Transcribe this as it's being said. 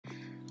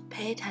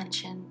Pay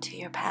attention to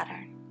your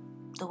pattern.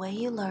 The way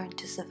you learn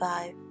to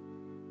survive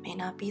may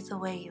not be the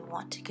way you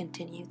want to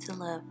continue to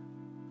live.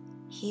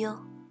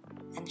 Heal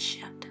and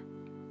shift.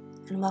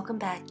 And welcome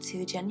back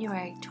to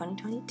January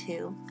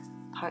 2022,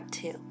 Part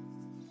 2.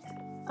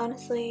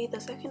 Honestly,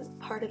 the second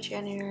part of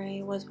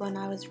January was when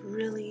I was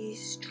really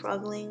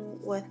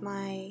struggling with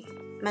my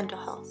mental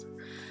health.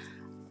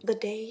 The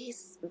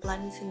days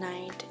blended to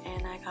night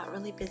and I got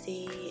really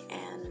busy,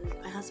 and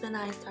my husband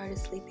and I started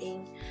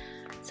sleeping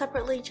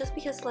separately just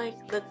because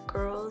the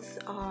girls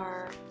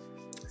are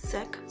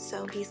sick,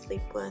 so he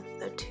sleeps with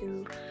the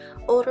two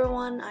older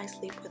one, I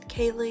sleep with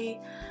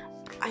Kaylee.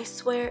 I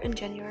swear in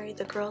January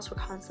the girls were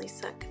constantly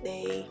sick.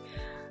 They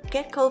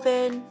get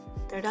COVID,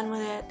 they're done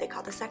with it, they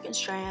caught the second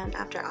strand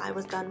after I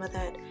was done with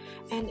it,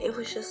 and it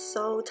was just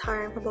so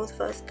tiring for both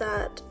of us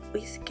that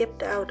we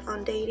skipped out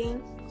on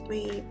dating.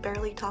 We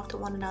barely talked to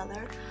one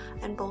another,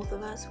 and both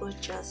of us were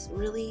just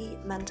really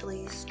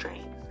mentally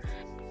strained.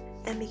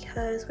 And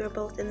because we're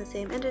both in the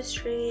same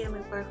industry and we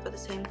work for the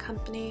same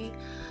company,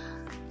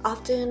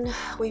 often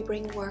we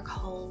bring work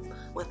home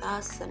with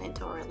us and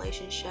into our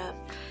relationship,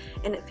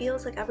 and it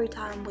feels like every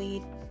time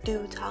we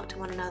do talk to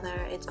one another,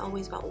 it's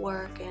always about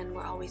work, and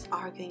we're always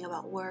arguing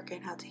about work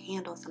and how to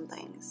handle some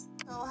things.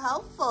 So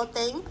helpful,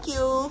 thank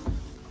you.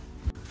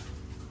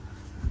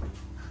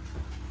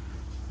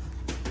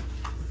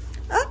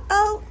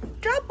 Uh-oh,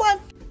 drop one.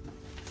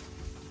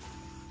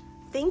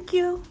 Thank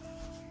you.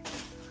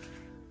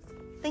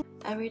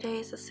 Every day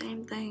is the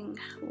same thing.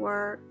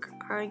 Work,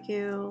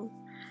 argue,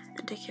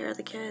 and take care of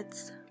the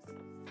kids.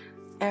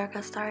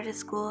 Erica started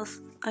school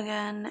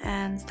again,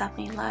 and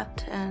Stephanie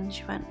left and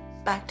she went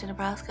back to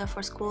Nebraska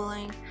for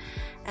schooling,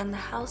 and the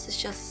house is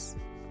just,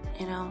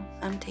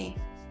 empty.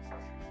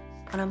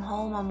 When I'm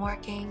home, I'm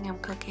working, I'm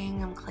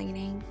cooking, I'm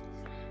cleaning,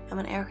 and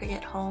when Erica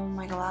gets home,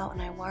 I go out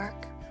and I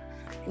work,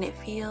 and it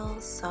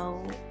feels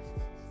so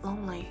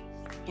lonely,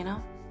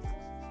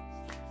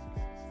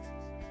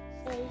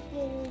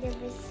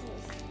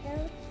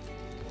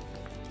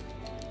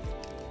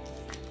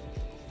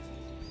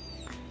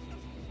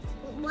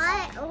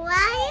 Why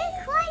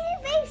are you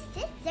my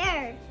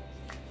sister?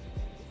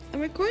 I'm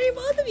recording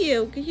both of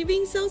you because you're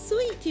being so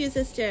sweet to your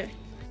sister.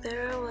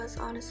 There was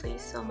honestly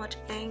so much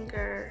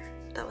anger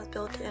that was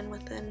built in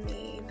within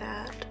me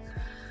that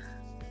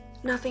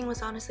nothing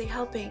was honestly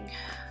helping.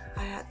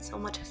 I had so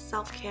much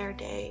self-care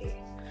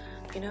day.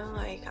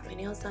 I got my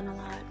nails done a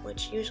lot,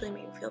 which usually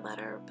made me feel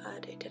better,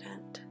 but it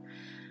didn't.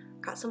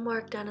 Got some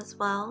work done as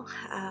well.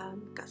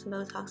 Got some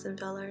Botox and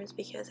fillers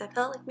because I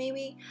felt like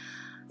maybe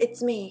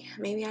it's me.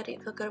 Maybe I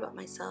didn't feel good about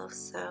myself,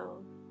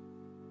 so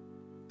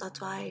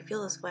that's why I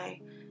feel this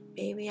way.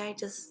 Maybe I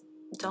just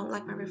don't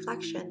like my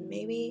reflection.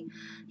 Maybe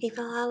he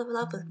fell out of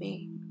love with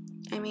me.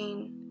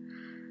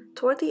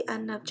 Toward the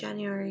end of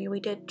January, we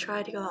did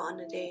try to go out on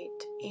a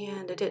date,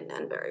 and it didn't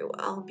end very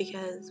well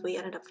because we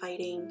ended up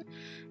fighting,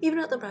 even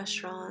at the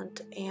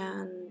restaurant,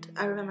 and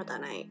I remember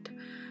that night.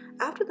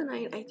 After the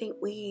night, I think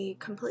we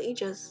completely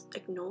just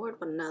ignored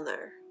one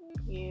another.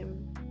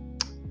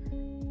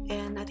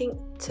 And I think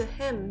to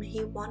him,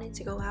 he wanted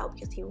to go out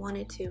because he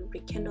wanted to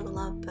rekindle the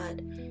love,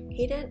 but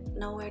he didn't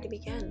know where to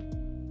begin.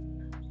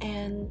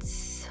 And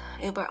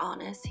if we're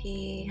honest,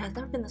 he has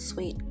never been the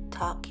sweet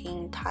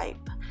talking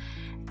type,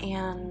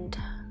 and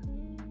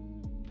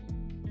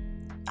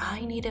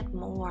I needed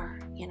more,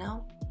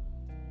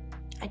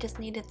 I just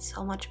needed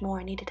so much more.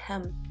 I needed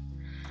him,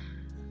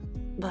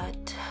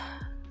 but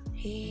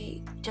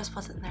he just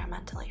wasn't there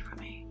mentally for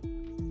me.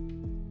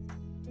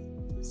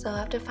 So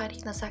after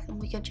fighting the second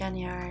week of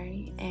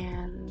January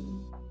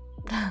and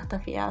the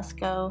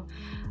fiasco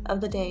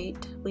of the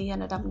date, we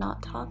ended up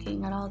not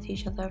talking at all to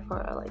each other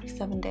for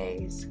 7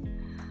 days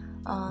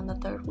on the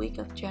third week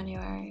of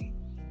January.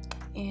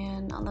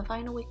 And on the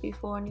final week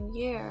before New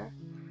Year,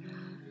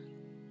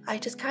 I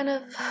just kind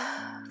of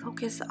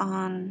focused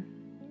on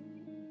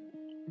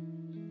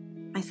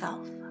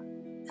myself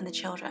and the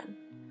children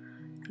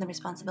and the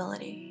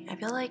responsibility. I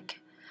feel like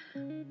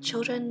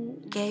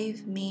children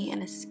gave me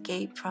an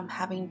escape from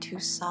having to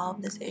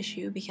solve this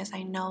issue, because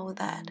I know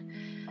that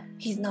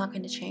he's not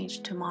going to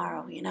change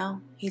tomorrow,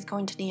 He's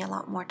going to need a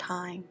lot more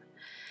time.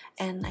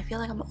 And I feel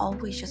like I'm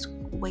always just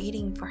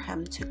waiting for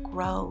him to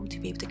grow, to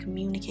be able to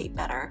communicate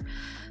better,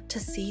 to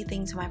see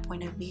things from my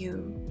point of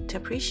view, to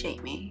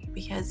appreciate me,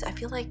 because I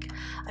feel like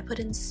I put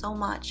in so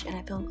much and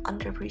I feel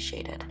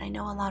underappreciated. And I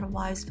know a lot of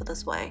wives feel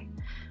this way.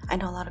 I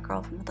know a lot of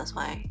girls feel this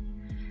way.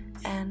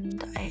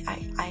 And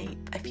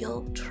I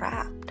feel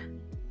trapped.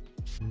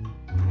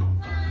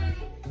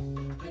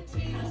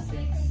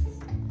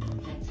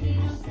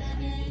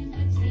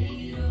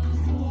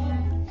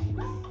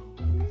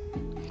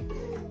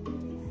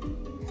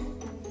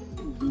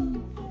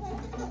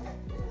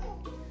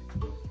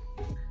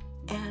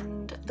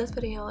 And this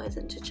video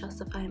isn't to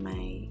justify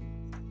my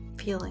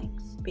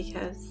feelings,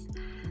 because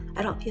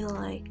I don't feel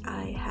like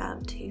I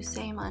have to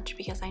say much,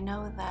 because I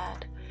know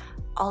that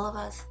all of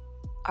us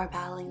are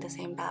battling the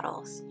same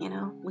battles,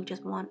 we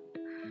just want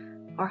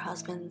our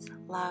husband's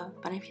love.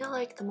 But I feel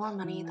like the more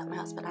money that my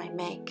husband and I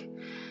make,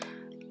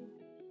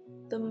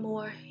 the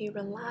more he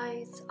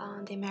relies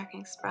on the American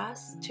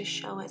Express to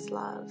show his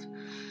love.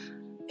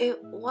 It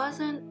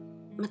wasn't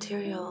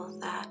material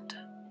that,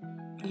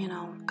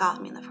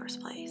 got me in the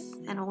first place.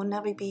 And it will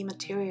never be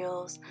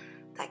materials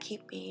that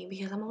keep me,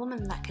 because I'm a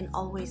woman that can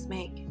always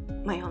make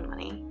my own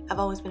money. I've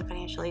always been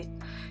financially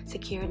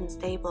secured and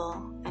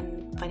stable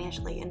and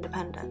financially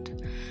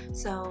independent.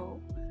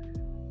 So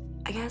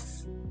I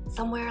guess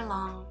somewhere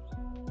along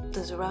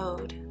this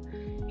road,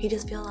 he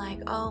just feel like,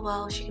 oh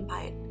well, she can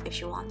buy it if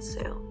she wants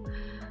to.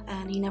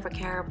 And he never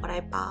cared what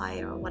I buy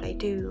or what I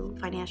do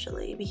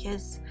financially,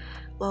 because,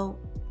 well,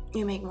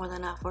 you make more than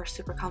enough, we're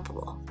super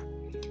comfortable.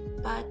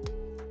 But,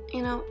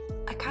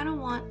 I kind of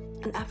want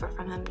an effort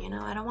from him,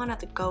 I don't want to have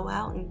to go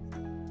out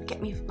and get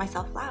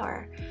myself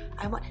flour.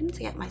 I want him to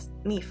get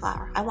me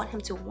flour. I want him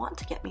to want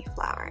to get me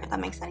flour, if that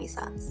makes any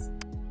sense.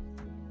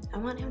 I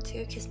want him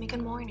to kiss me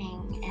good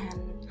morning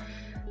and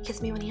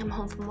kiss me when he comes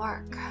home from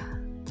work.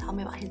 Tell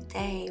me about his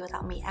day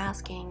without me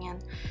asking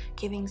and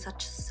giving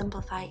such a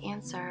simplified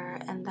answer,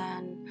 and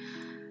then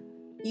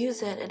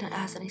use it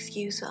as an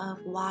excuse of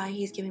why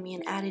he's giving me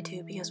an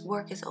attitude because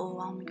work is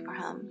overwhelming for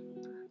him.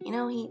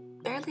 He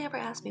barely ever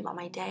asks me about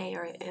my day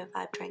or if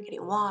I've drank any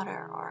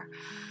water or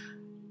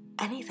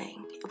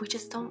anything. We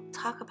just don't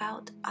talk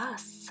about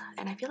us,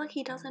 and I feel like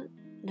he doesn't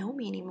know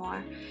me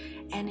anymore,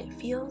 and it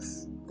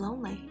feels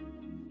lonely.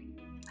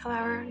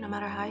 However, no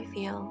matter how I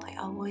feel, I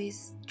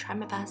always try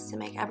my best to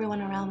make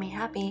everyone around me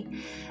happy.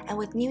 And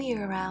with New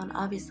Year around,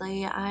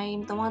 obviously,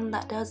 I'm the one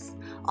that does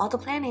all the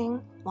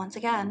planning once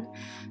again.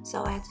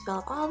 So I have to fill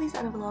up all these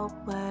envelopes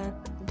with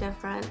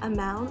different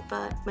amount,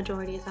 but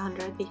majority is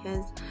 100,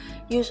 because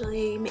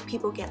usually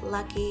people get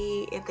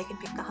lucky if they can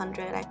pick the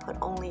 100. I put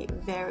only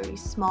very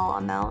small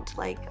amount,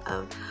 like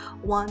of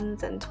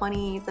 1s and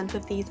 20s and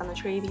 50s on the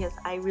tree, because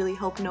I really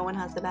hope no one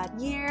has a bad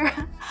year.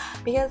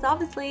 Because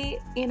obviously,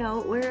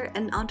 we're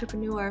an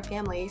entrepreneur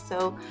family,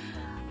 so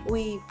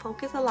we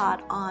focus a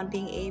lot on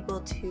being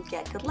able to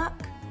get good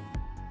luck.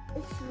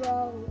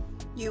 Slow.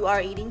 You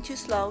are eating too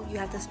slow. You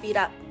have to speed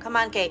up. Come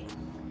on, Kate.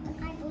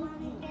 I want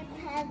to get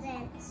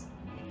presents.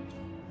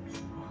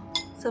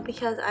 So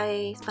because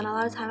I spend a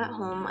lot of time at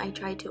home, I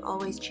try to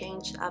always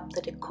change up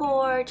the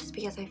decor, just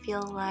because I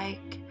feel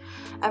like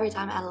every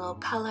time I add a little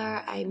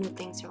color, I move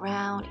things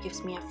around, it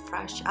gives me a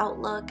fresh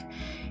outlook,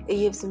 it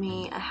gives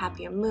me a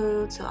happier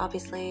mood. So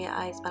obviously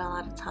I spend a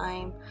lot of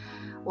time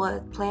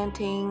with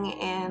planting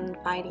and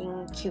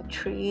finding cute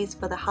trees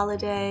for the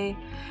holiday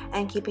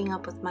and keeping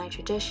up with my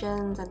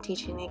traditions and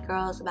teaching the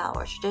girls about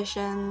our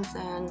traditions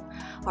and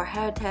our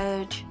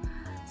heritage.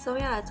 So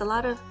yeah, it's a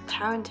lot of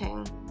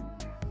parenting.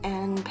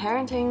 And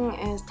parenting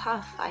is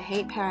tough. I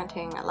hate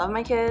parenting. I love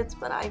my kids,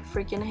 but I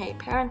freaking hate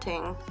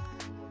parenting.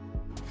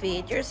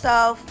 Feed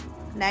yourself.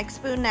 Next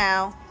spoon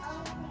now.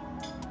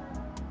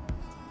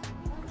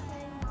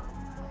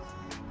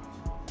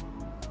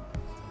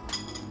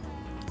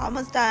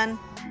 Almost done.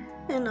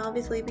 And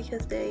obviously,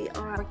 because they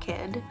are our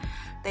kid,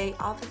 they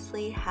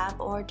obviously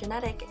have our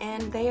genetic,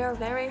 and they are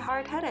very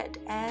hard-headed,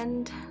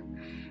 and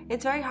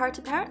it's very hard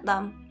to parent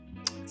them.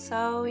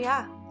 So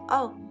yeah.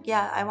 Oh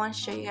yeah, I want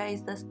to show you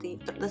guys this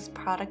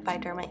product by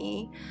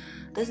Derma-E.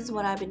 This is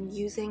what I've been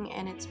using,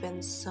 and it's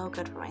been so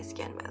good for my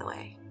skin, by the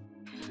way.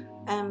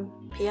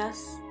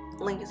 P.S.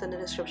 link is in the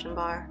description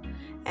bar.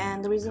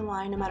 And the reason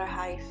why, no matter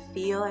how I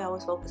feel, I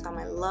always focus on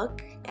my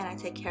look and I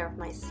take care of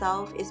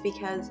myself is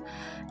because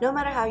no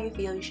matter how you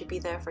feel, you should be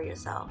there for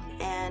yourself.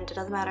 And it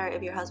doesn't matter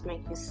if your husband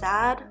makes you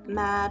sad,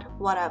 mad,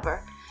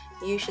 whatever.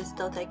 You should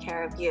still take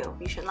care of you.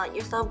 You shouldn't let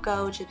yourself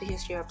go just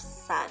because you're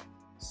upset.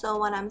 So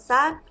when I'm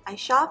sad, I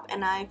shop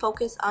and I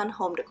focus on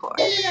home decor.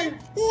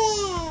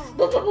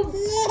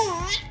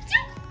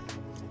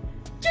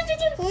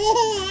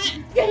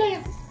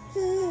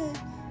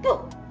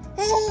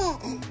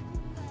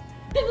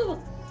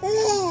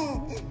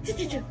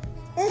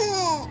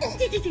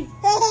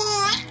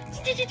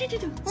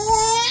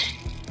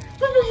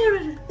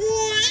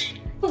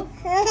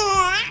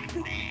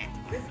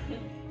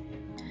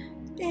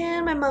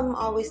 And my mom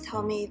always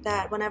tell me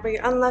that whenever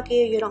you're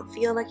unlucky or you don't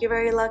feel like you're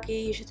very lucky,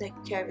 you should take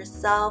care of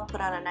yourself, put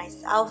on a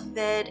nice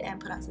outfit and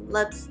put on some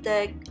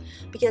lipstick,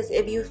 because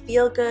if you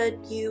feel good,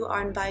 you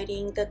are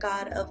inviting the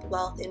god of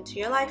wealth into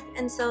your life.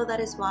 And so that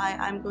is why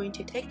I'm going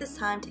to take this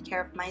time to take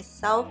care of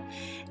myself.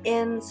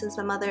 And since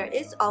my mother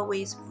is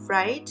always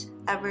right,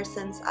 ever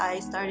since I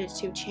started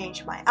to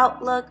change my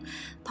outlook,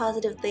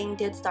 positive thing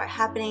did start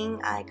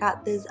happening. I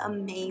got this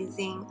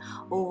amazing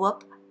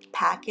whoop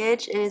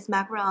package. It is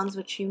macarons,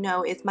 which you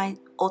know is my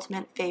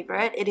ultimate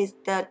favorite. It is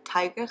the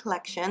Tiger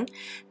collection.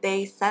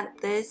 They sent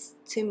this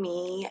to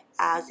me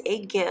as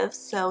a gift,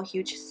 so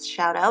huge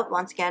shout out.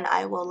 Once again,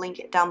 I will link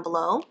it down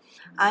below.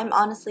 I'm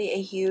honestly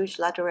a huge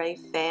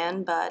Luvableviet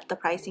fan, but the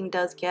pricing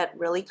does get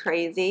really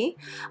crazy.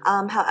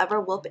 However,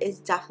 Whoop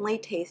is definitely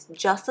tastes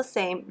just the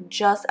same,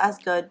 just as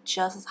good,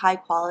 just as high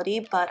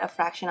quality, but a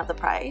fraction of the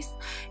price.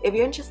 If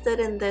you're interested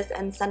in this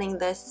and sending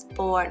this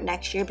for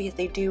next year, because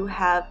they do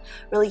have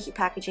really cute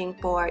packaging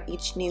for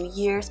each New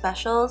Year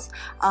specials,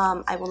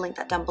 I will link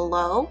that down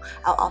below.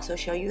 I'll also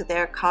show you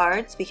their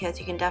cards because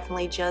you can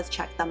definitely just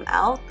check them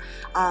out,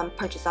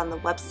 purchase on the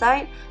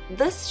website.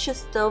 This should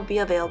still be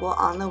available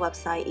on the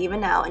website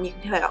even now, and you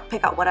can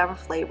pick out whatever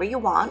flavor you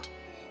want.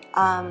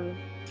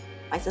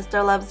 My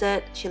sister loves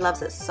it. She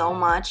loves it so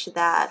much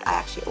that I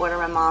actually ordered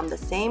my mom the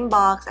same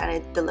box and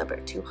it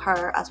delivered to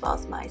her as well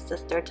as my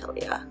sister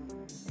Talia.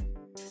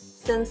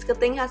 Since good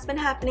thing has been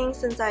happening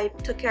since I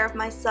took care of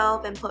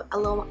myself and put a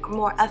little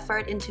more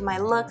effort into my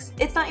looks,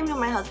 it's not even for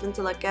my husband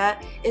to look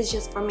at, it's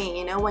just for me.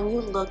 You know, when you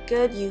look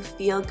good, you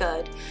feel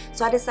good.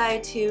 So I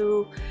decided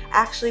to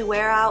actually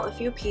wear out a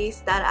few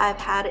pieces that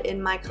I've had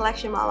in my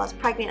collection while I was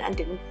pregnant and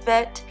didn't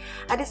fit.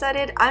 I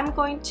decided I'm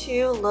going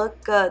to look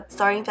good.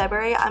 Starting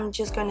February, I'm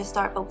just going to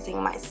start focusing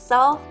on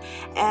myself,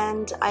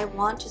 and I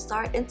want to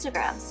start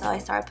Instagram. So I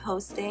started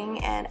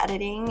posting and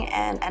editing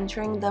and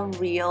entering the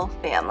real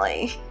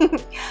family.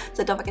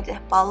 So don't forget to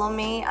follow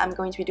me. I'm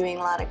going to be doing a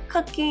lot of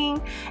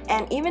cooking,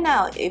 and even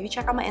now, if you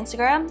check out my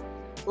Instagram,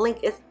 link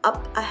is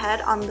up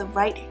ahead on the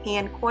right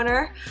hand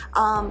corner.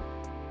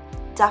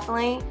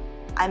 Definitely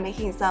I'm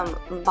making some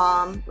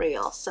bomb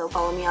reels, so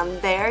follow me on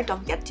there.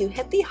 Don't forget to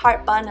hit the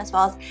heart button as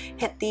well as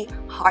hit the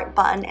heart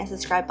button and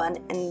subscribe button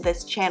in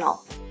this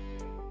channel.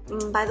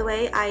 By the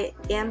way, I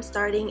am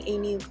starting a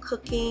new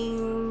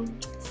cooking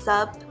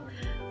sub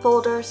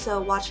folder, so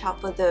watch out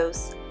for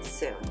those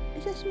soon.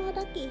 It's a small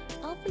ducky.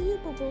 All for you,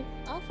 boo boo.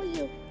 All for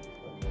you.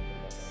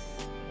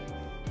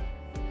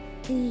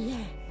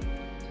 Yeah.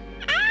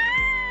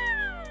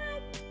 Ah!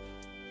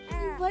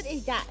 What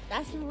is that?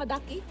 That's small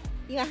ducky.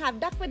 You gonna have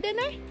duck for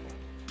dinner?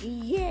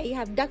 Yeah, you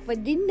have duck for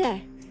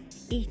dinner.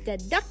 Eat the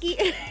ducky.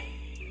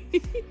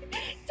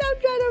 Stop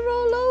trying to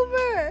roll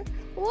over.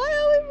 Why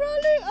are we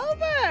rolling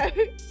over?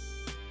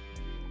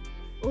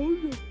 Oh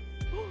no.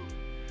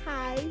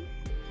 Hi.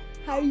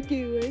 How you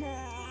doing?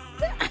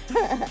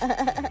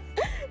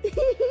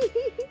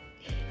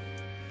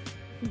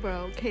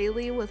 Bro,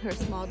 Kaylee with her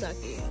small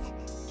ducky.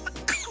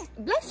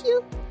 Bless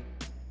you.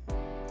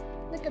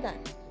 Look at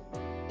that.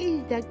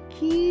 It's the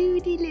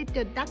cutie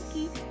little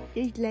ducky.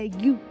 Just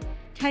like you.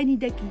 Tiny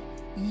ducky.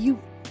 You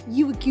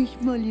a cute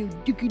small little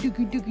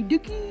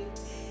ducky.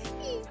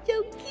 He's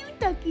so cute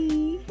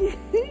ducky.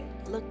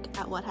 Look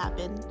at what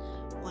happened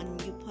when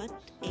you put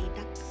a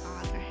duck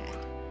on her head.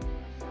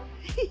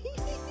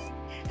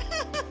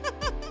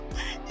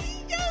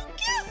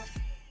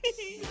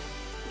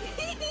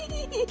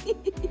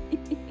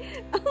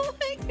 Oh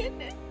my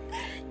goodness,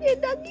 your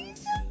ducky is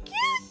so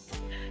cute.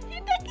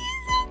 Your ducky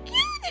is so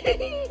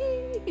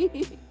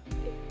cute.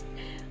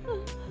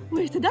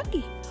 Where's the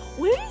ducky?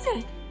 Where is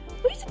it?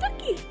 Where's the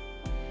ducky?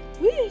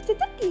 Where's the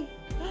ducky?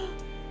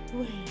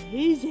 Where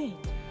is it?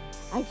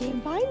 I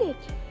can't find it.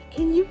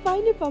 Can you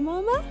find it for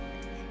Mama?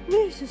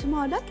 Where's the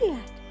small ducky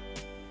at?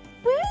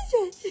 Where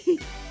is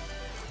it?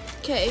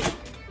 Okay.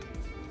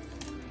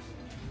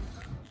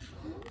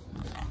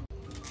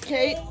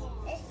 Okay.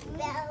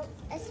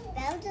 It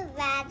smells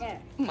rather.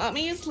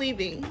 Mommy is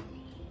leaving.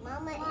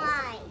 Mama is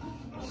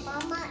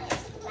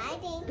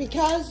fighting.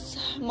 Because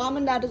Mom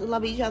and Dad doesn't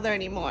love each other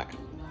anymore.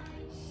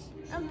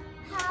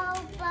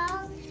 How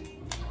about you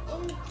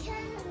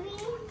can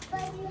read,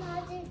 but you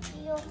have to do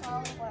your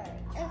homework.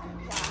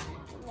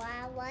 What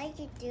are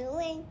you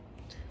doing?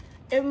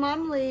 If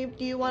Mom leaves,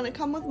 do you want to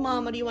come with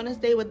Mom or do you want to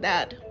stay with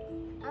Dad?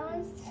 I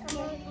want to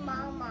come with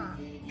Mama.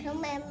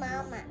 Come with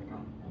Mama.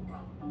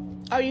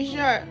 Are you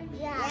sure?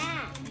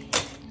 Yeah.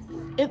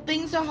 If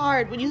things are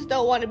hard, would you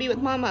still want to be with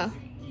Mama?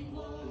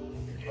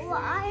 Where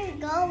are you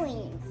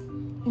going?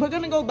 We're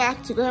going to go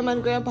back to Grandma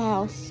and Grandpa's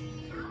house.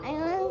 I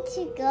want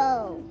to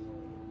go.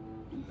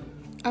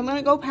 I'm going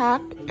to go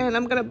pack and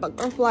I'm going to book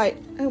our flight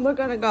and we're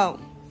going to go.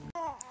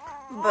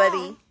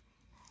 Buddy.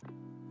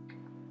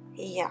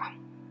 Yeah,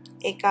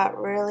 it got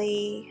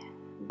really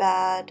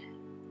bad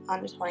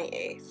on the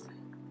 28th.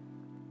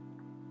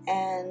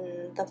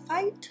 And the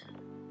fight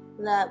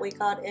that we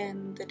got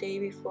in the day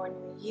before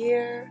New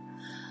Year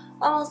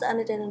almost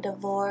ended in a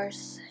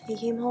divorce. He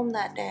came home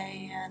that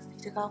day and he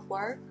took off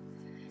work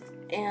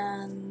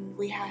and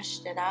we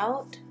hashed it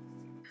out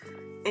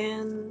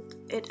and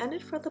it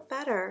ended for the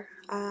better.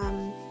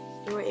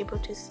 We were able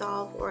to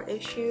solve our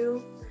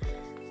issue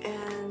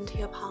and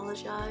he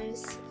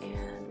apologized,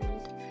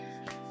 and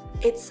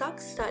it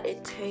sucks that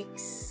it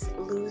takes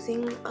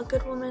losing a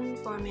good woman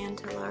for a man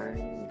to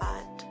learn,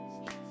 but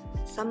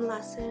some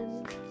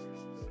lessons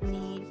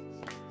need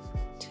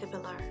to be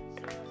learned,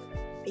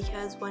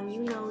 because when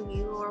you know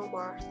your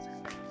worth,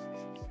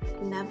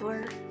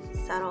 never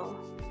settle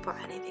for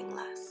anything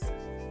less.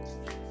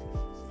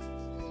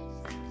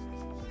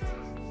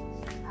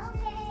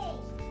 Okay.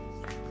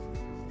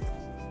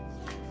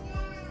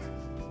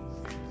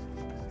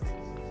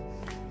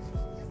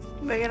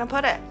 Where are you gonna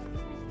put it?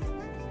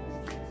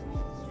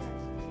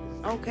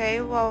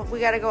 Okay, well, we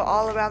gotta go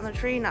all around the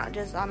tree, not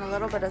just on a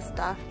little bit of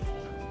stuff.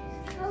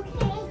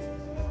 Okay.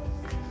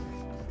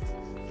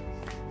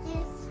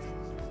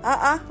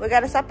 We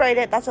gotta separate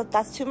it.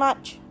 That's too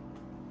much.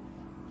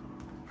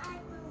 I'm a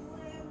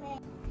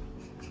mermaid.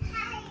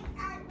 Hi,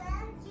 I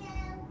love you.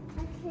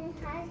 Okay,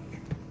 hi.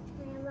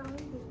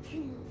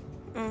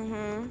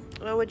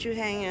 would you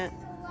hang it?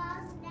 I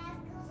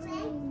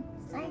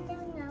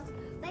don't know.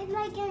 Maybe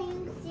I can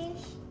use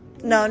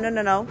this.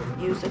 No.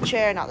 Use the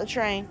chair, not the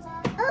train.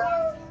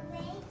 Oh!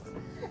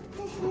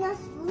 This is not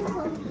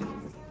smooth.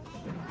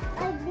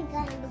 I think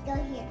I will go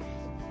here.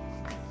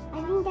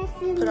 I think that's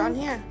the Put it on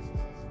here.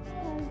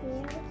 one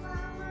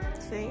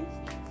there. See?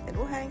 It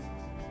will hang.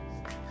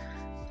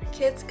 The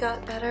kids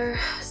got better,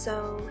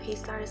 so he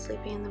started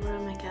sleeping in the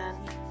room again.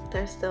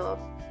 There's still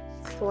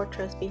a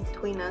fortress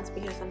between us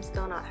because I'm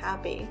still not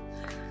happy.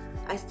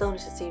 I still need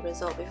to see a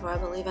result before I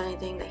believe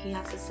anything that he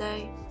has to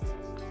say.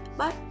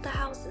 But the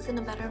house is in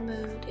a better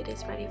mood. It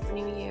is ready for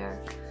New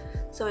Year,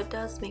 so it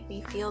does make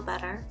me feel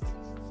better.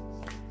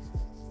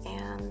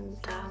 And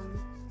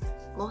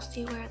we'll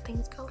see where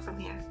things go from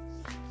here.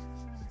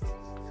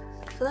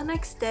 So the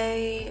next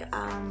day,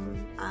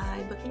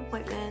 I booked an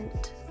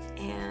appointment,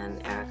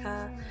 and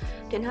Erica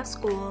didn't have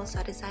school, so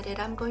I decided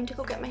I'm going to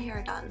go get my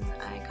hair done.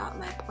 I got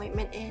my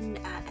appointment in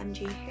at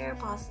MG Hair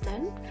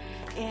Boston,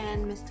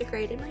 and Mr.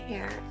 Gray did my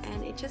hair,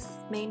 and it just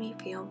made me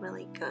feel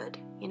really good,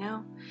 you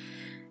know?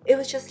 It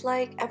was just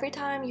like every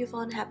time you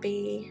feel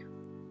unhappy,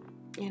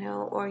 you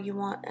know, or you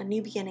want a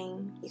new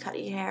beginning, you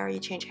cut your hair, you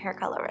change your hair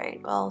color,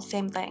 right? Well,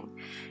 same thing.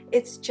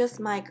 It's just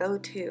my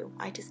go-to.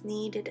 I just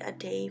needed a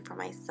day for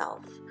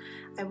myself.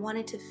 I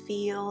wanted to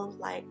feel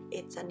like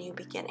it's a new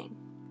beginning.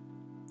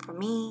 For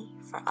me,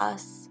 for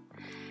us.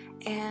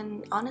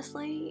 And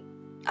honestly,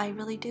 I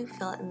really do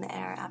feel it in the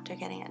air after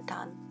getting it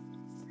done.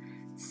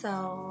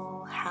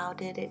 So, how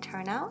did it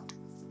turn out?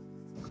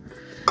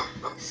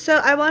 So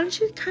I wanted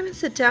to kind of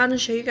sit down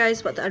and show you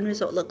guys what the end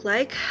result looked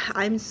like.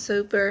 I'm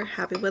super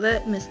happy with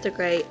it. Mr.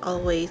 Gray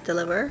always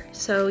deliver.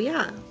 So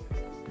yeah.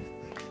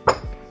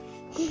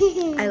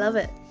 I love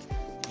it.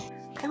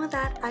 And with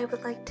that, I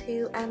would like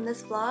to end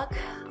this vlog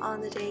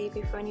on the day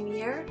before New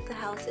Year. The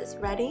house is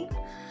ready.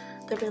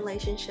 The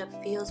relationship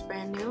feels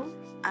brand new.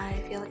 I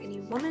feel like a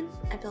new woman.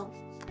 I feel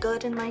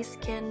good in my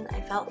skin.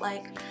 I felt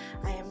like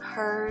I am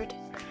heard.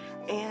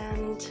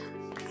 And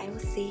I will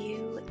see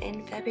you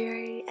in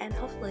February, and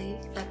hopefully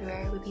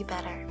February will be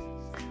better.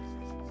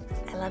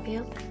 I love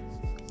you.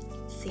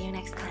 See you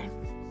next time.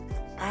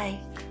 Bye.